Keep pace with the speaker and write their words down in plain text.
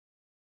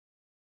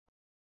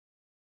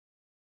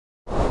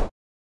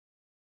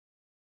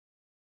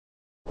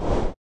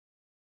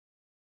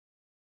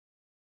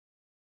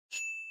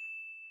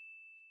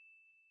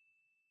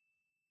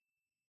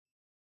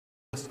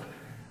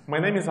My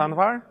name is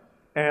Anvar,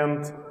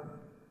 and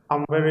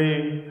I'm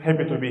very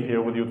happy to be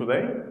here with you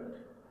today.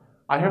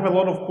 I have a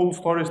lot of cool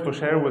stories to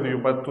share with you,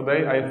 but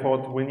today I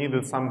thought we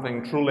needed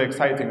something truly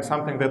exciting,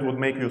 something that would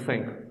make you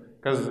think.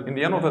 Because in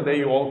the end of the day,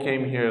 you all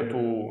came here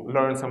to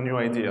learn some new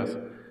ideas.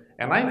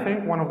 And I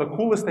think one of the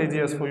coolest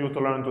ideas for you to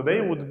learn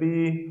today would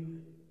be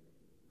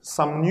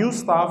some new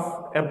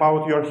stuff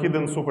about your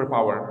hidden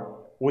superpower,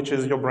 which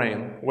is your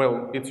brain.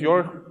 Well, it's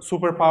your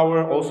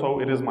superpower,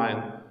 also it is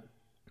mine.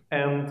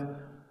 And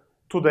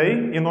today,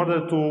 in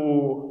order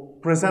to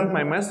present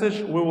my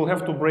message, we will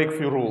have to break a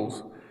few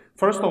rules.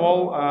 First of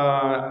all,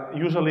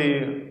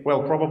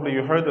 probably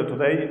you heard it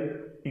today,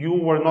 you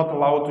were not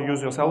allowed to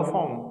use your cell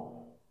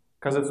phone,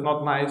 because it's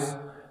not nice.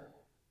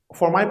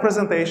 For my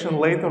presentation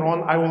later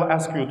on, I will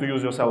ask you to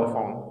use your cell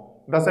phone.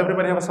 Does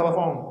everybody have a cell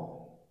phone?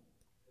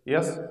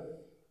 Yes?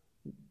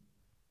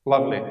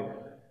 Lovely.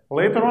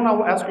 Later on, I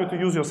will ask you to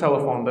use your cell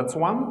phone, that's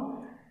one.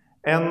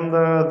 And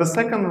the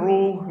second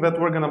rule that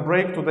we're going to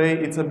break today,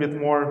 it's a bit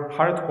more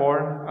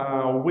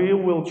hardcore. We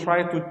will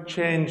try to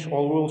change,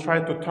 or we will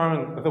try to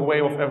turn the way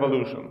of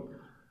evolution.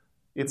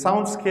 It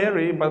sounds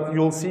scary, but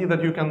you'll see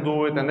that you can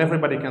do it, and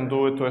everybody can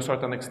do it to a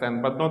certain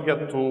extent, but don't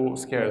get too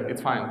scared.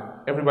 It's fine.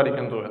 Everybody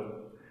can do it.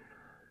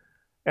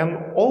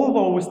 And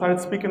although we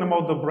start speaking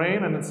about the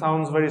brain, and it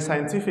sounds very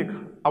scientific,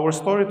 our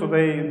story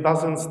today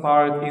doesn't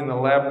start in a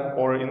lab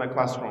or in a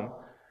classroom.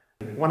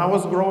 When I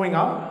was growing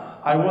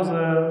up, I was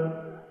a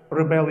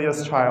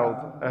rebellious child.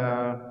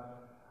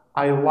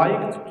 I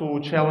liked to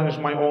challenge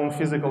my own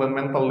physical and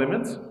mental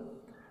limits,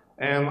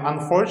 and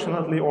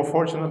unfortunately or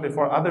fortunately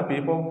for other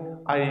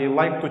people, I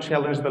liked to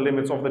challenge the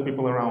limits of the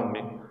people around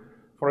me.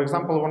 For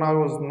example, when I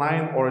was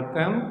 9 or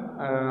 10,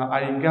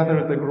 I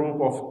gathered a group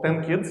of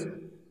 10 kids.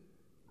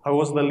 I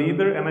was the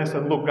leader, and I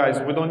said, look guys,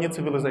 we don't need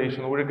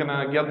civilization. We're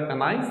gonna get a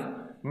knife,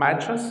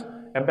 matches,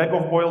 a bag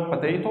of boiled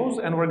potatoes,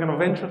 and we're gonna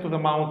venture to the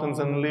mountains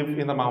and live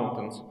in the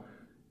mountains.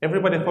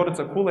 Everybody thought it's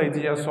a cool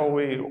idea, so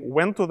we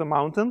went to the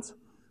mountains.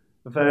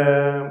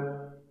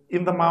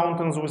 In the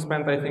mountains, we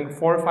spent, I think,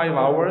 4 or 5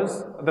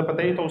 hours. The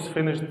potatoes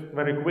finished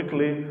very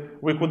quickly.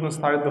 We couldn't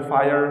start the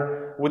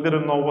fire. We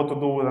didn't know what to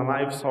do with a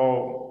knife,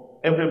 so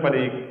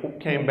everybody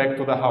came back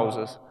to the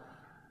houses.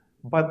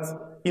 But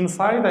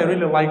inside, I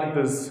really liked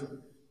this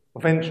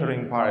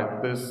venturing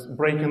part, this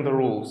breaking the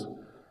rules.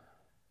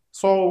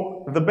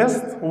 So the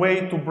best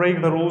way to break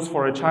the rules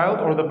for a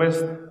child, or the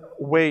best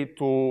way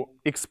to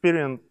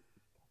experience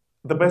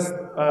the best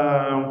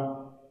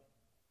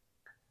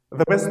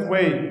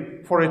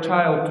way for a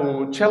child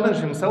to challenge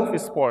himself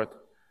is sport.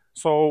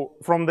 So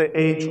from the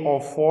age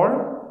of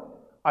 4,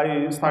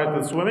 I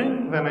started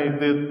swimming, then I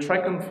did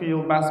track and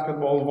field,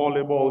 basketball,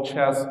 volleyball,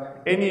 chess,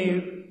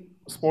 any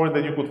sport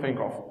that you could think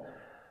of.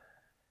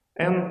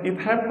 And it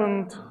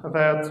happened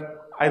that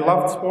I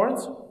loved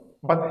sports,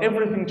 but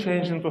everything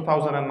changed in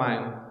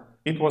 2009.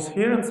 It was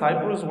here in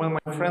Cyprus when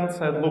my friend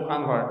said, look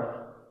Anvar,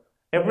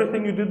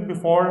 everything you did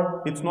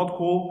before, it's not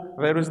cool.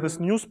 There is this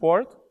new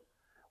sport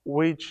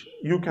which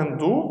you can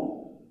do.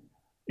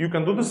 You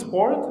can do the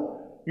sport,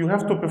 you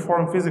have to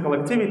perform physical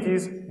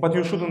activities, but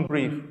you shouldn't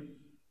breathe.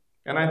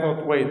 And I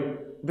thought, wait,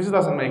 this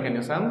doesn't make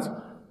any sense.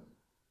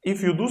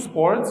 If you do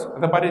sports,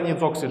 the body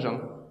needs oxygen.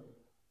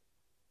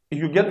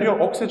 You get your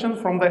oxygen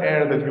from the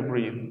air that you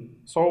breathe.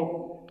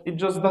 So it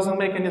just doesn't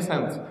make any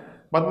sense.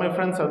 But my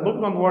friend said, look,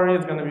 don't worry,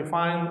 it's going to be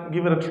fine,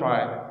 give it a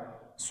try.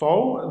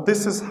 So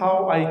this is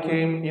how I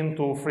came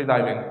into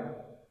freediving.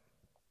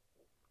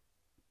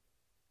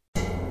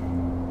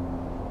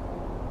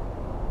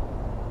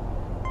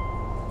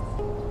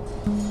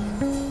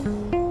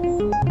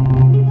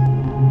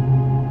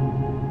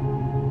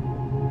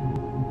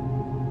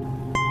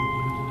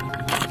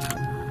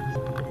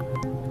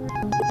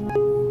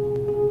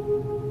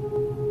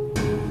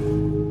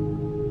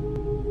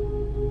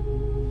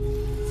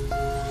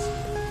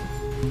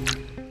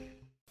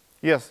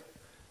 Yes.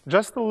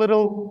 Just a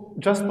little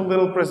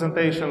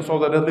presentation so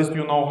that at least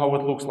you know how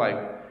it looks like.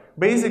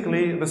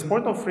 Basically, the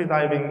sport of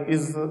freediving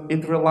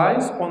it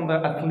relies on the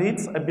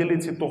athlete's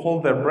ability to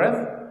hold their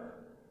breath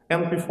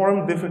and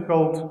perform different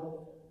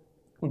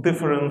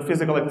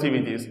physical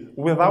activities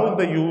without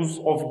the use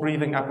of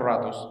breathing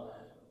apparatus.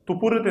 To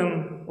put it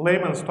in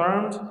layman's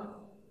terms,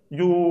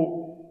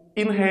 you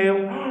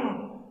inhale,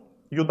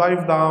 you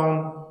dive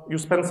down, you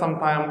spend some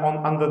time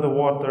under the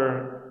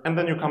water, and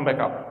then you come back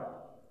up.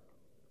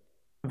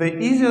 The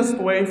easiest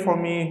way for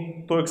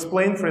me to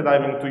explain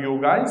freediving to you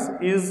guys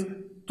is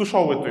to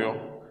show it to you.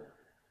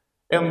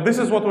 And this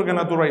is what we're going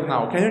to do right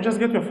now. Can you just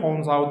get your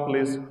phones out,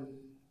 please?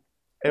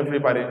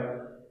 Everybody.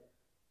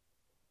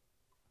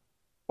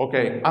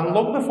 Okay,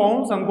 unlock the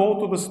phones and go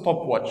to the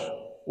stopwatch.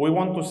 We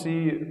want to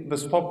see the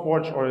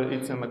stopwatch, or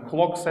it's in the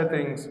clock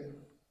settings.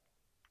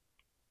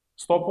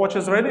 Stopwatch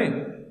is ready?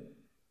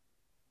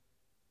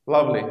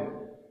 Lovely.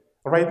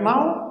 Right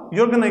now,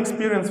 you're going to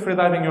experience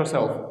freediving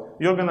yourself.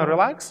 You're going to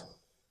relax.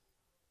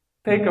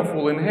 Take a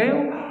full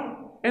inhale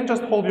and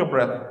just hold your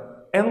breath.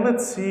 And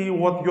let's see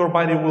what your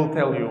body will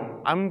tell you.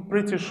 I'm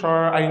pretty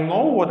sure I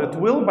know what it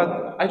will,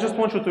 but I just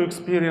want you to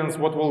experience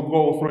what will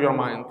go through your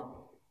mind.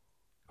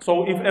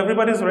 So if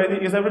everybody's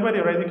ready, is everybody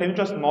ready? Can you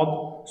just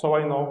nod so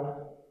I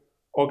know?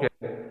 Okay.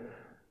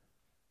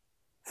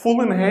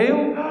 Full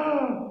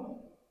inhale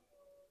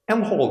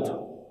and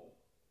hold.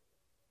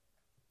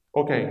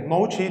 Okay,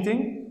 no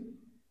cheating.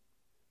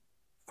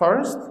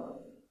 First,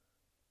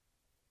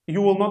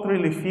 you will not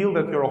really feel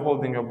that you're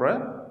holding your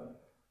breath.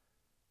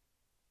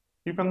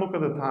 You can look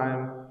at the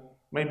time,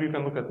 maybe you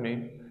can look at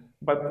me,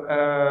 but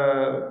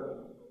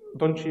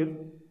don't cheat.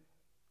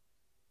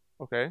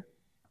 Okay.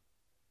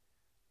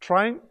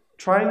 Try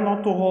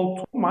not to hold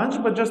too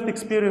much, but just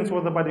experience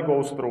what the body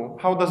goes through.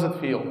 How does it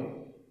feel?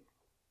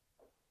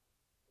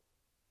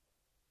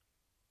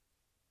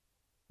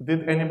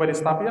 Did anybody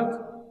stop yet?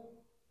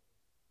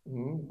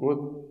 Good.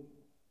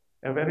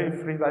 A very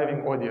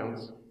free-diving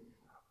audience.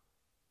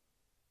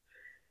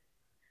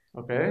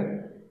 Okay.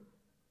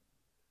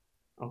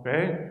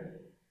 Okay.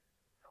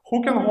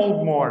 Who can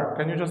hold more?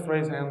 Can you just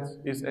raise hands?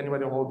 Is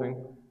anybody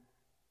holding?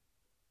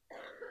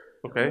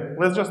 Okay.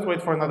 Let's just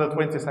wait for another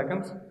 20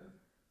 seconds.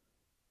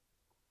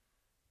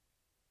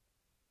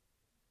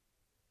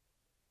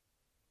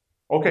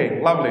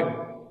 Okay, lovely.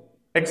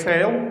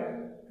 Exhale.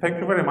 Thank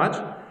you very much.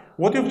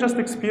 What you've just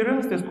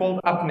experienced is called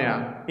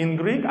apnea. In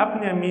Greek,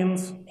 apnea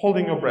means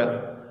holding your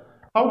breath.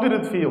 How did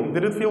it feel?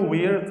 Did it feel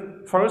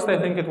weird? First, I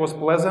think it was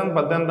pleasant,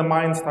 but then the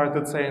mind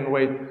started saying,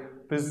 wait,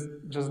 this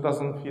just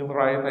doesn't feel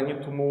right. I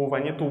need to move.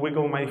 I need to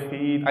wiggle my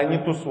feet. I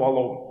need to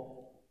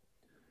swallow.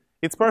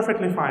 It's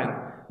perfectly fine.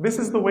 This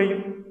is the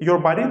way your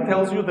body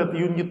tells you that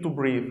you need to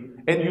breathe,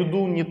 and you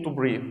do need to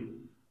breathe.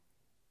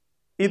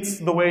 It's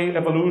the way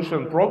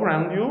evolution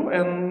programmed you,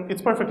 and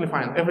it's perfectly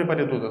fine.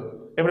 Everybody does it.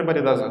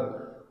 Everybody does it.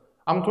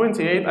 I'm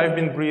 28. I've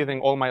been breathing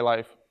all my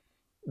life,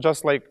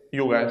 just like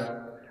you guys.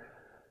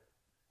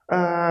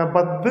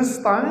 But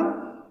this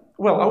time,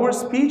 well, our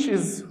speech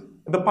is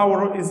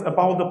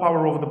about the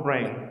power of the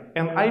brain,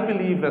 and I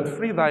believe that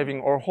free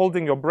diving or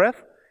holding your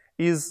breath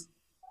is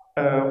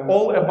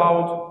all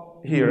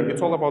about here.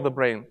 It's all about the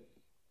brain.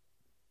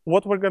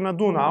 What we're gonna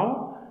do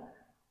now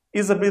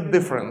is a bit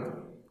different.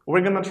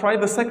 We're gonna try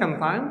the second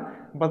time,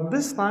 but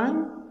this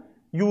time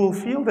you will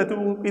feel that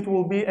it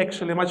will be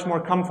actually much more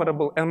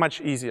comfortable and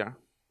much easier.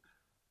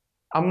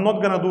 I'm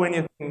not gonna do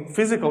anything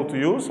physical to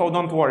you, so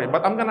don't worry,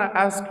 but I'm gonna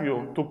ask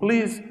you to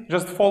please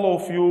just follow a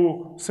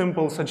few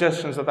simple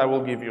suggestions that I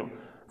will give you.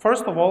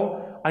 First of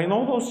all, I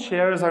know those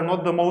chairs are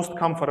not the most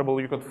comfortable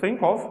you could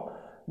think of,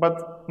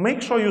 but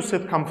make sure you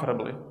sit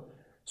comfortably.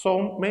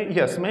 So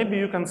yes, maybe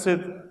you can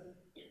sit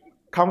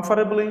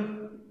comfortably.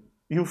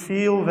 You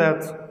feel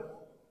that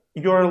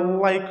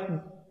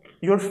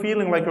you're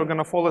feeling like you're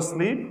gonna fall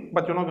asleep,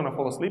 but you're not gonna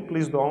fall asleep.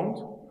 Please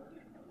don't.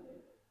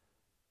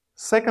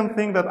 Second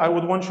thing that I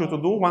would want you to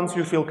do once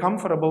you feel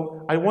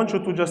comfortable, I want you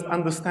to just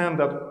understand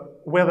that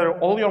whether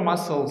all your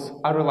muscles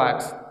are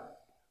relaxed.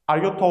 Are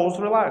your toes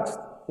relaxed?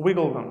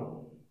 Wiggle them.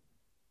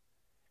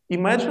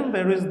 Imagine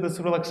there is this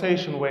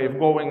relaxation wave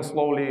going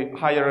slowly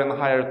higher and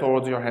higher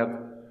towards your head.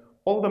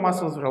 All the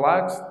muscles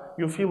relaxed,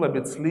 you feel a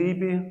bit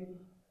sleepy.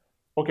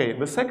 Okay,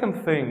 the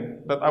second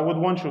thing that I would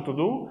want you to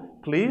do,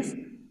 please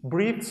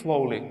breathe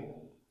slowly.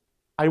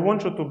 I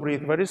want you to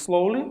breathe very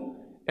slowly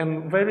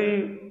and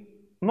very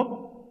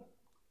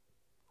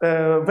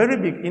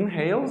big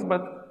inhales,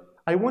 but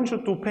I want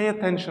you to pay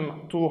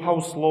attention to how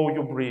slow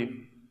you breathe.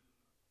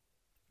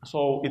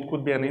 So it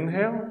could be an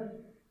inhale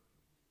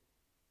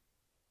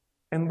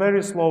and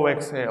very slow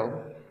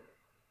exhale.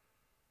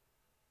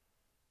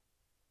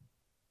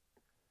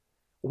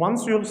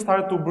 Once you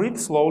start to breathe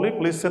slowly,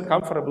 please sit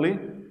comfortably.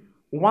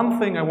 One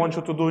thing I want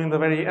you to do in the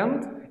very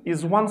end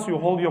is once you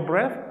hold your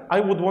breath,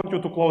 I would want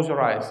you to close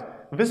your eyes.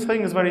 This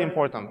thing is very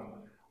important.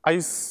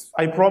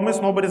 I promise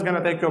nobody's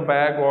gonna take your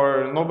bag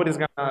or nobody's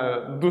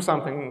gonna do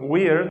something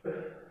weird.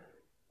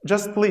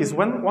 Just please,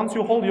 once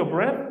you hold your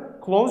breath,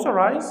 close your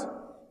eyes.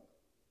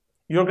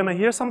 You're gonna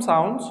hear some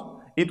sounds.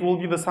 It will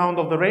be the sound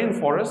of the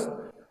rainforest.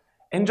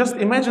 And just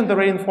imagine the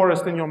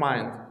rainforest in your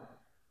mind.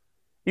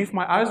 If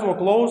my eyes were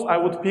closed, I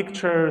would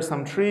picture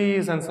some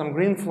trees and some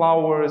green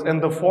flowers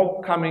and the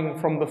fog coming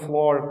from the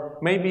floor,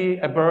 maybe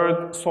a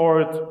bird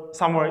soared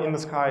somewhere in the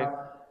sky.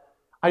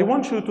 I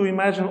want you to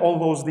imagine all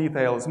those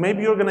details.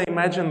 Maybe you're gonna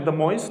imagine the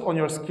moist on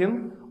your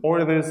skin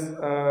or this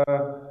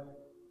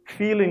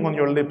feeling on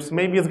your lips.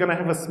 Maybe it's gonna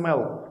have a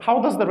smell.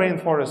 How does the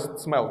rainforest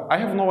smell? I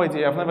have no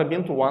idea, I've never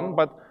been to one,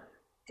 but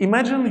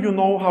imagine you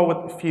know how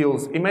it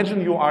feels. Imagine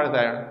you are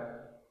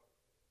there.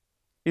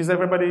 Is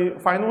everybody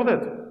fine with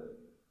it?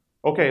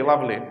 Okay,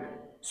 lovely.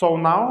 So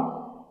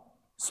now,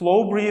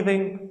 slow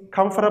breathing,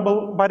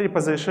 comfortable body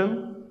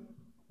position,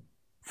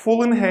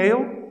 full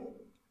inhale,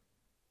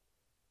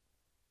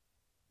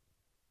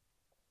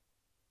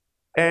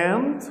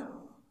 and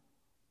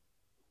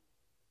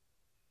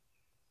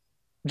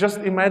just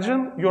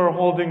imagine you're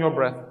holding your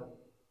breath.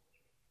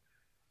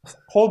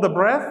 Hold the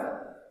breath,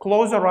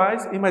 close your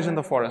eyes, imagine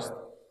the forest.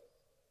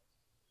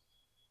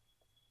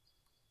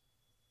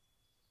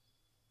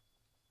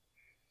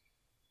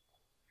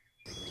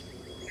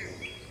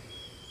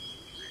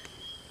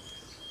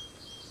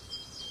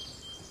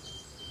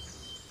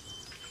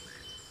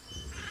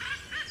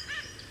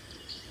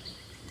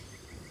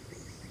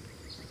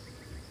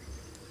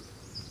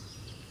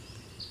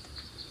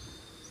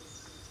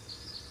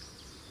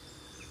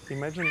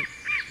 Imagine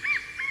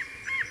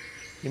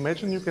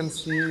you can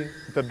see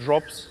the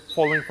drops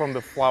falling from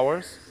the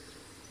flowers,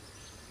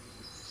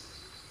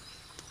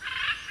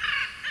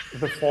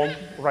 the fog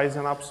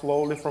rising up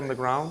slowly from the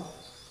ground.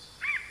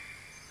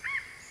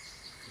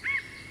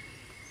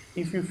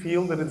 If you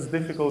feel that it's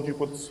difficult, you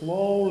could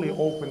slowly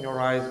open your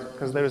eyes,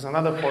 because there is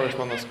another forest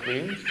on the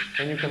screen,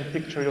 and you can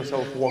picture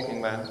yourself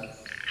walking there.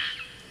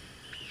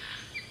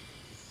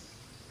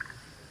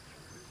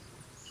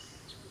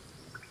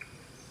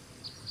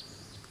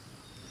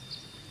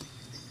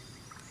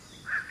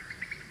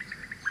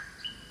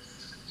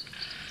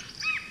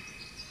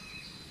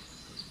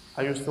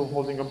 Are you still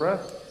holding your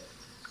breath?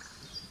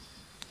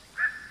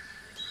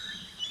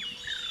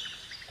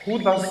 Who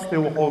does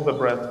still hold the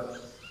breath?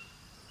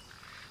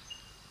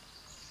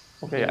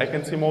 Okay, I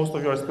can see most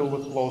of you are still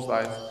with closed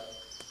eyes.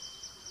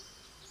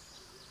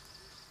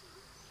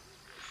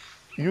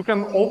 You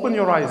can open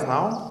your eyes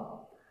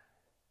now.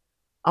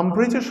 I'm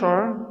pretty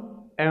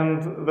sure,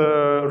 and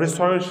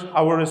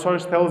our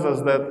research tells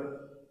us that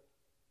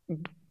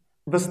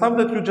the stuff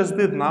that you just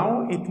did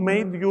now, it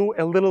made you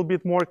a little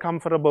bit more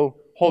comfortable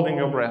holding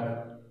your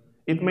breath.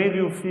 It made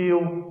you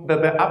feel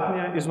that the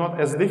apnea is not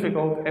as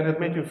difficult, and it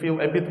made you feel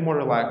a bit more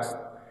relaxed.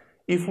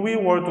 If we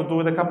were to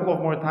do it a couple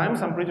of more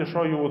times, I'm pretty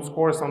sure you would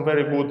score some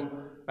very good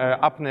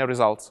apnea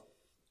results.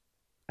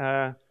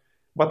 But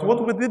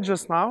what we did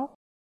just now,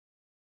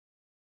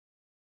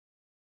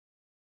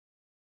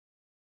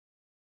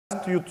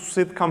 asked you to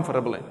sit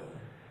comfortably.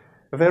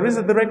 There is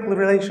a direct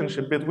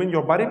relationship between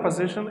your body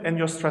position and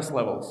your stress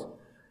levels.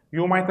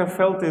 You might have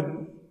felt it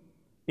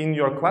in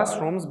your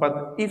classrooms,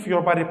 but if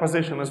your body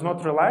position is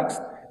not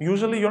relaxed,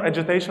 usually your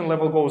agitation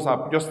level goes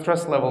up, your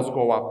stress levels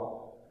go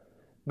up.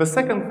 The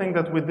second thing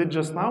that we did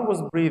just now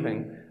was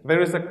breathing.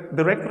 There is a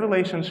direct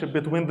relationship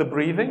between the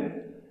breathing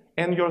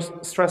and your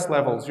stress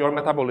levels, your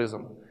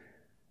metabolism.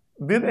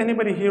 Did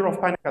anybody hear of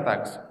panic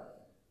attacks?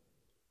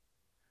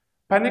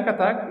 Panic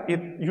attack,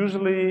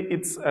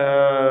 it's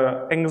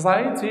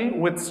anxiety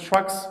which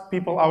strikes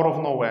people out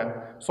of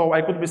nowhere. So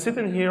I could be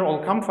sitting here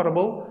all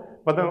comfortable,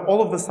 but then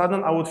all of a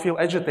sudden I would feel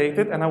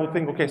agitated and I would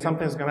think, okay,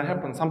 something's gonna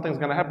happen, something's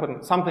gonna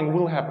happen, something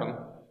will happen.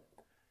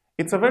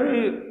 It's a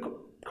very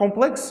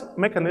complex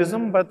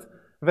mechanism, but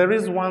there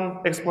is one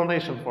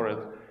explanation for it.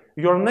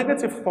 Your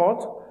negative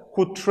thought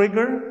could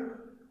trigger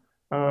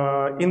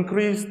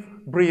increased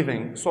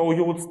breathing. So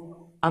you would,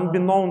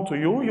 unbeknown to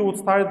you, you would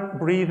start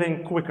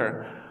breathing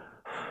quicker.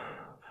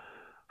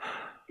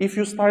 If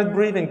you start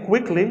breathing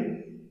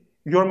quickly,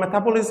 your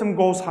metabolism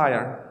goes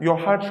higher. Your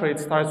heart rate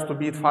starts to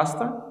beat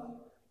faster.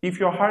 If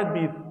your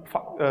heartbeat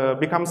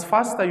becomes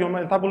faster, your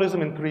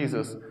metabolism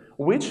increases,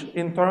 which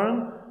in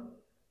turn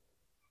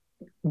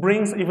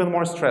brings even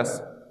more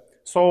stress.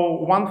 So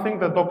one thing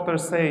that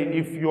doctors say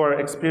if you are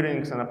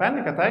experiencing a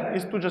panic attack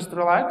is to just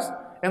relax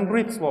and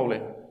breathe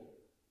slowly.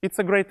 It's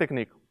a great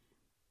technique.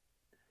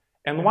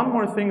 And one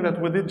more thing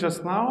that we did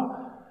just now,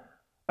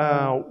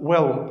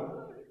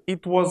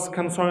 it was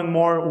concerned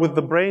more with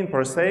the brain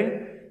per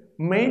se.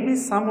 Maybe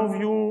some of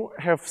you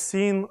have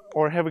seen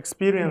or have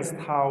experienced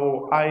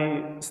how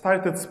I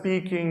started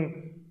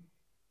speaking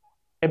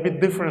a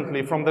bit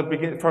differently from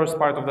the first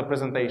part of the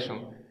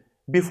presentation.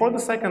 Before the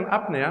second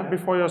apnea,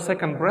 before your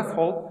second breath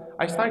hold,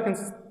 I started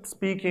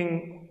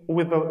speaking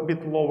with a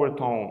bit lower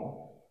tone.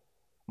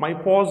 My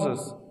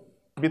pauses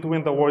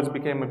between the words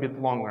became a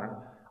bit longer.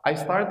 I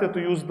started to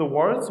use the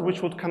words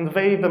which would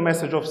convey the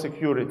message of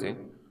security.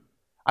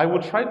 I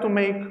tried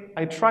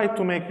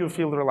to make you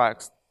feel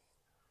relaxed.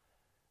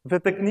 The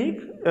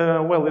technique,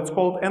 it's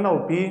called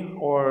NLP,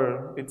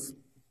 or it's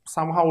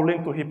somehow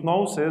linked to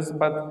hypnosis,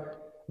 but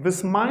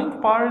this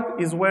mind part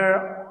is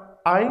where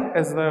I,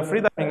 as the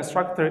freediving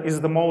instructor,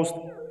 is the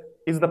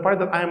part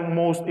that I'm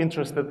most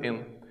interested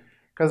in.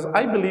 Because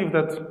I believe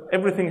that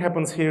everything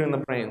happens here in the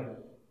brain.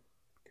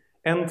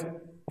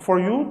 And for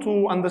you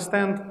to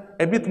understand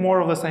a bit more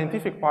of the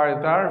scientific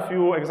part, there are a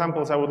few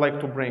examples I would like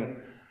to bring.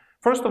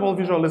 First of all,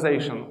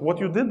 visualization. What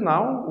you did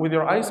now with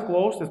your eyes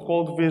closed is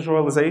called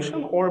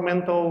visualization or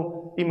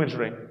mental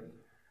imagery.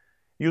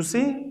 You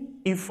see,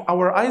 if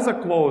our eyes are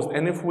closed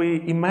and if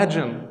we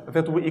imagine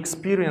that we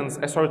experience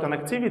a certain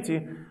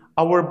activity,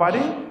 our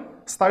body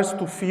starts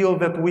to feel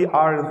that we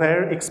are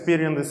there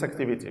experiencing this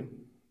activity.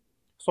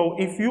 So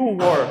if you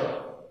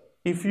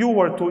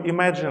were to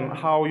imagine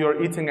how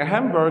you're eating a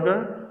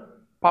hamburger,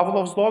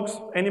 Pavlov's dogs,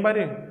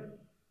 anybody?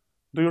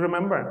 Do you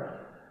remember?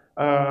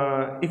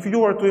 If you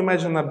were to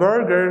imagine a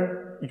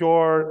burger,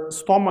 your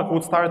stomach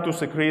would start to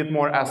secrete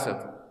more acid.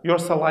 Your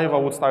saliva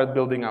would start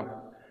building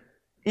up.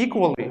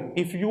 Equally,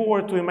 if you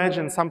were to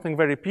imagine something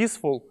very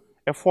peaceful,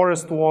 a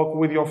forest walk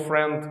with your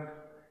friend,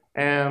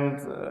 and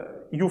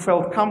you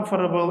felt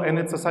comfortable and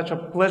it's such a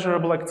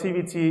pleasurable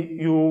activity,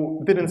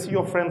 you didn't see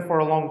your friend for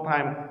a long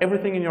time,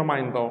 everything in your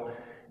mind though.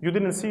 You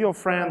didn't see your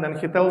friend and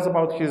he tells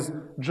about his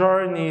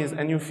journeys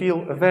and you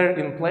feel there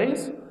in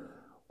place,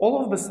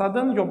 all of a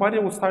sudden your body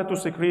will start to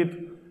secrete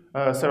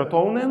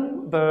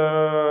serotonin,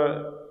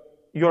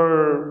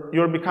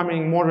 you're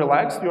becoming more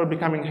relaxed, you're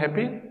becoming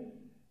happy.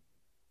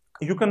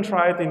 You can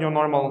try it in your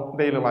normal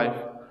daily life.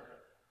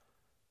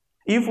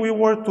 If we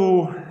were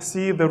to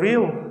see the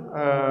real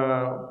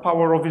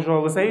power of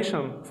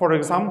visualization, for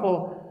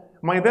example,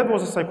 my dad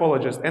was a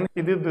psychologist and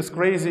he did this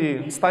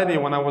crazy study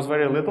when I was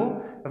very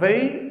little.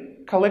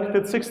 They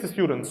collected 60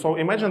 students, so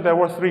imagine there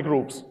were 3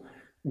 groups.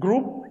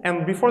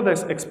 And before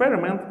this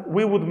experiment,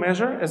 we would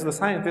measure, as the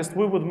scientist,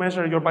 we would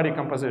measure your body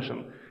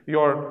composition,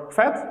 your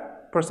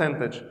fat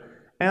percentage,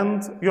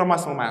 and your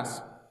muscle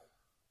mass.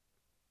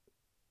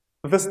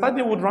 The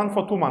study would run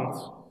for 2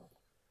 months.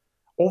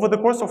 Over the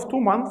course of 2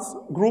 months,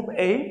 group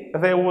A,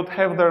 they would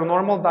have their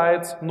normal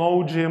diets,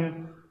 no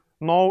gym,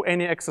 no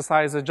any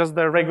exercises, just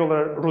their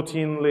regular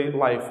routine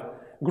life.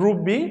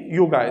 Group B,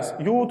 you guys,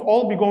 you would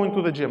all be going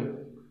to the gym.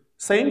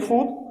 Same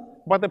food,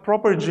 but a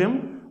proper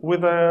gym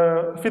with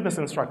a fitness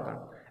instructor.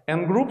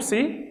 And group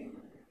C,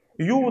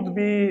 you would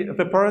be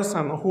the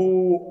person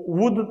who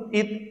would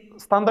eat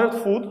standard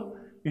food.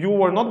 You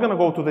were not going to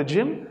go to the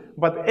gym,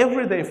 but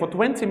every day for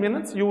 20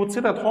 minutes, you would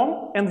sit at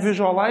home and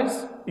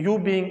visualize you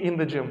being in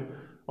the gym.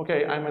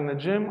 Okay, I'm in the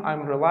gym,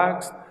 I'm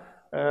relaxed,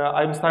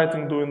 I'm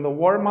starting doing the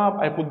warm-up,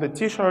 I put the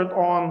t-shirt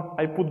on,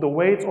 I put the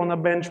weights on a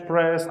bench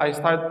press, I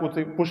start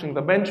pushing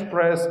the bench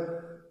press,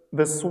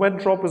 the sweat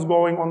drop is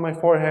going on my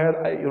forehead,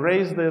 I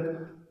erased it,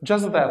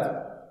 just that.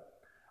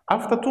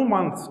 After 2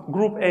 months,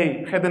 group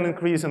A had an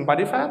increase in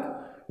body fat,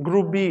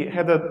 group B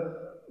had a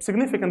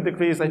significant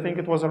decrease, I think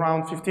it was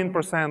around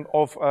 15%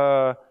 of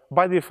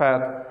body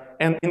fat,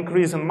 and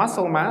increase in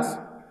muscle mass.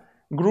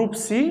 Group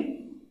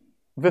C,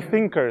 the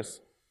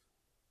thinkers,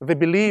 the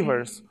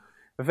believers,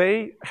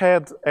 they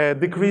had a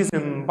decrease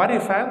in body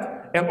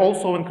fat and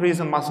also increase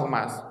in muscle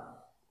mass.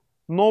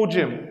 No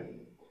gym.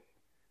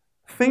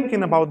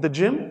 Thinking about the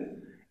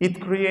gym,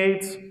 it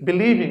creates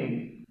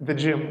believing the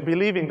gym,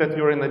 believing that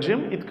you're in the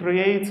gym, it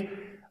creates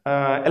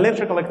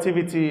electrical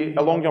activity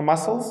along your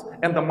muscles,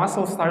 and the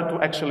muscles start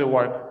to actually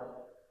work.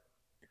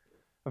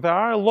 There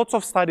are lots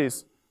of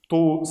studies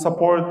to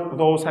support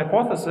those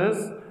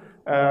hypotheses.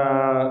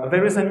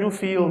 There is a new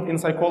field in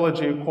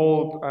psychology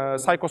called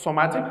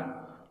psychosomatic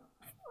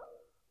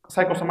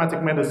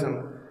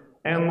medicine.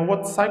 And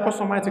what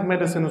psychosomatic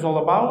medicine is all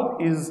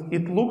about is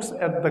it looks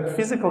at the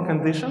physical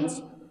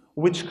conditions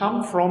which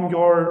come from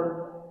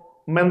your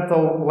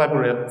mental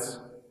labyrinths.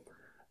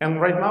 And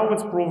right now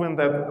it's proven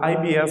that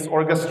IBS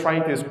or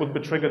gastritis could be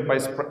triggered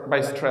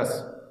by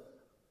stress.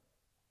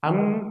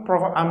 I'm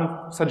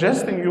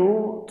suggesting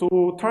you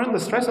to turn the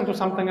stress into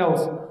something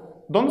else.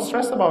 Don't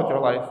stress about your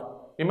life.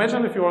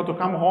 Imagine if you were to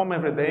come home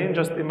every day and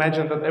just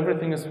imagine that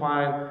everything is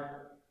fine.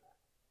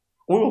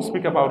 We will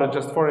speak about it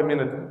just for a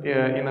minute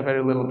in a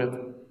very little bit.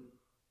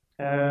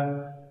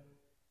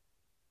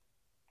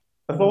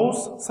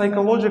 Those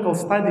psychological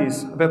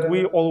studies that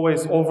we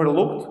always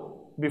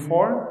overlooked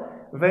before,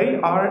 they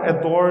are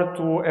a door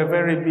to a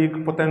very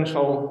big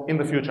potential in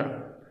the future.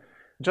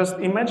 Just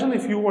imagine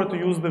if you were to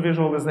use the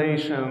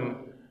visualization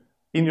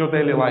in your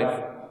daily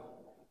life.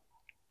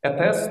 A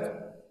test,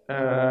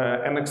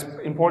 an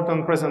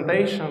important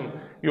presentation,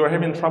 you're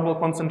having trouble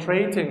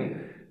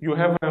concentrating, you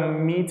have a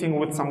meeting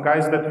with some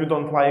guys that you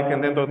don't like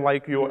and they don't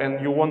like you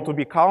and you want to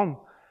be calm.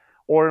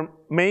 Or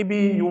maybe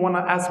you want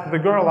to ask the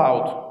girl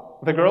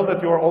out, the girl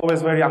that you're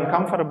always very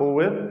uncomfortable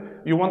with,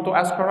 you want to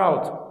ask her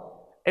out.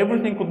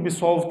 Everything could be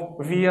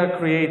solved via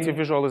creative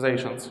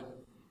visualizations.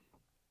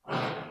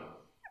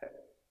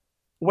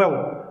 Well,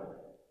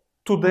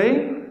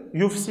 today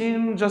you've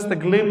seen just a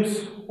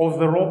glimpse of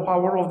the raw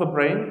power of the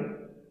brain,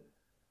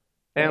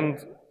 and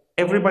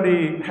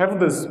everybody have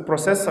this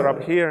processor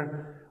up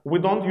here. We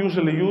don't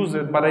usually use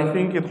it, but I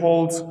think it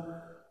holds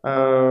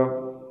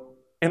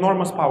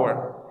enormous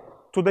power.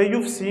 Today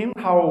you've seen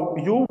how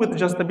you, with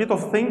just a bit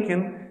of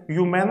thinking,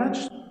 you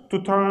managed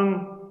to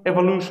turn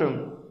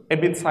evolution a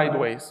bit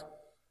sideways.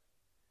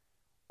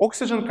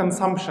 Oxygen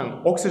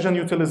consumption, oxygen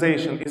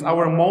utilization is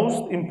our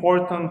most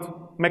important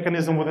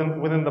mechanism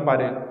within the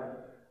body.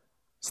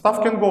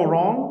 Stuff can go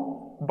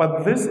wrong,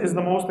 but this is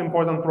the most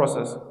important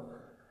process.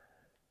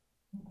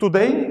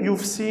 Today,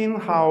 you've seen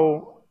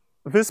how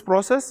this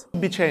process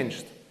be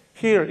changed.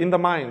 Here in the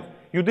mind,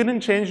 you didn't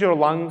change your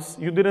lungs,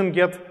 you didn't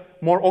get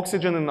more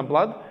oxygen in the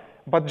blood,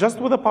 but just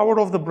with the power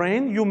of the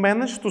brain, you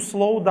managed to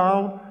slow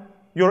down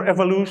your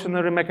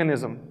evolutionary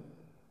mechanism,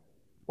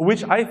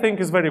 which I think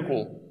is very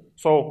cool.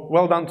 So,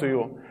 well done to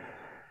you.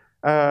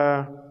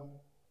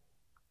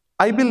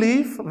 I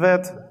believe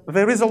that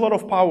there is a lot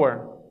of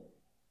power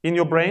in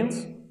your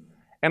brains,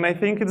 and I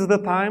think it's the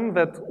time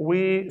that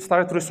we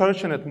start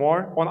researching it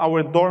more on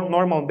our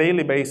normal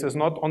daily basis,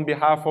 not on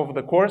behalf of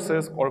the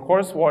courses or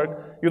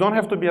coursework. You don't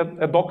have to be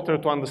a doctor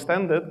to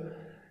understand it,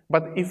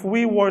 but if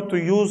we were to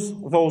use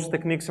those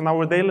techniques in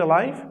our daily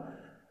life,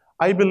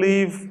 I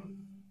believe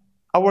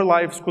our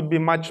lives could be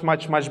much,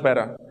 much, much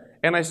better.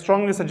 And I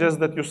strongly suggest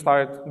that you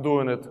start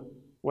doing it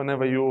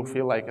whenever you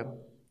feel like it.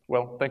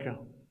 Well, thank you.